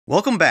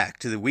Welcome back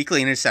to the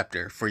Weekly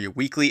Interceptor for your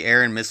weekly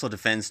air and missile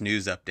defense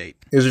news update.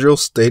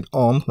 Israel's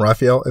state-owned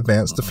Rafael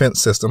Advanced Defense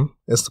System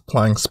is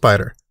supplying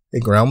Spider, a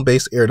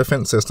ground-based air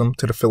defense system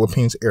to the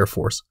Philippines Air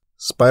Force.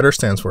 Spider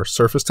stands for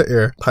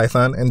Surface-to-Air,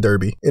 Python, and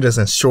Derby. It is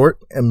a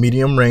short and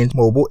medium-range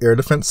mobile air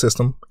defense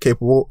system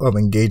capable of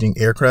engaging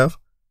aircraft,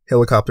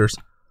 helicopters,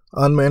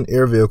 unmanned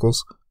air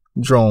vehicles,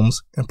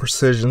 drones, and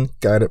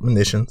precision-guided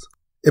munitions.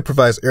 It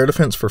provides air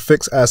defense for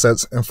fixed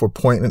assets and for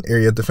point and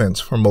area defense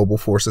for mobile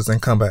forces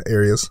in combat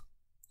areas.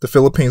 The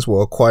Philippines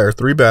will acquire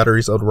 3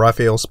 batteries of the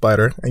Rafael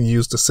Spider and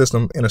use the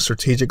system in a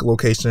strategic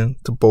location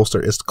to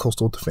bolster its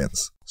coastal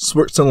defense.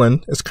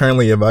 Switzerland is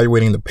currently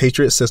evaluating the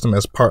Patriot system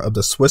as part of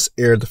the Swiss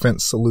Air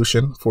Defense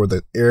Solution for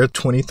the Air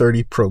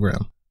 2030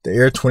 program. The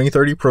Air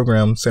 2030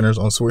 program centers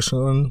on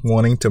Switzerland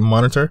wanting to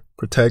monitor,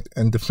 protect,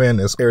 and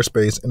defend its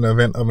airspace in the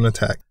event of an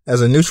attack.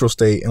 As a neutral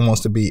state, it wants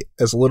to be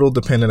as little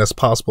dependent as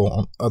possible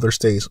on other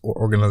states or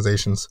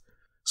organizations.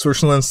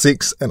 Switzerland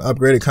seeks an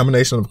upgraded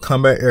combination of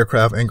combat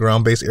aircraft and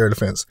ground-based air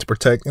defense to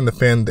protect and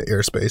defend the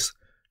airspace.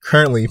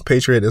 Currently,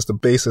 Patriot is the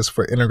basis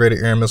for integrated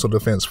air and missile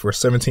defense for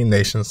 17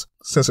 nations.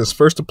 Since its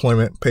first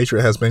deployment,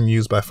 Patriot has been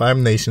used by 5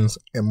 nations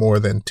in more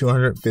than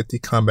 250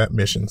 combat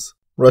missions.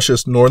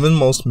 Russia's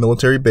northernmost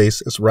military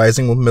base is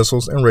rising with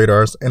missiles and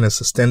radars, and its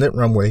extended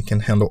runway can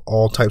handle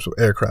all types of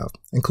aircraft,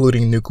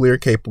 including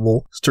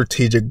nuclear-capable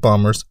strategic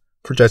bombers,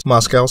 project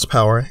Moscow's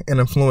power and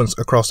influence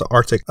across the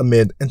Arctic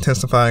amid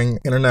intensifying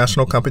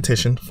international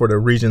competition for the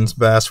region's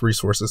vast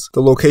resources.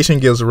 The location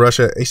gives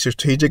Russia a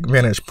strategic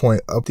vantage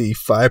point of the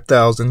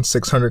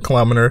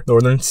 5,600-kilometer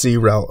northern sea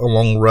route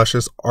along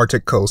Russia's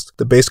Arctic coast.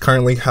 The base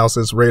currently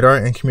houses radar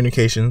and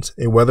communications,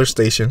 a weather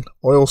station,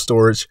 oil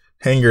storage,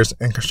 hangars,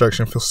 and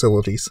construction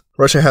facilities.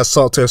 Russia has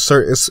sought to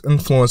assert its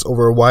influence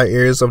over wide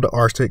areas of the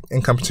Arctic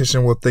in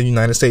competition with the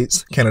United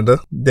States, Canada,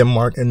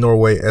 Denmark, and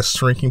Norway, as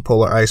shrinking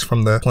polar ice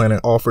from the planet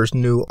offers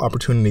new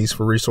opportunities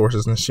for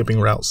resources and shipping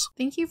routes.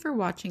 Thank you for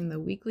watching the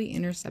Weekly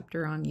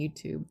Interceptor on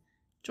YouTube.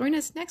 Join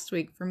us next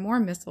week for more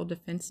missile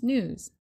defense news.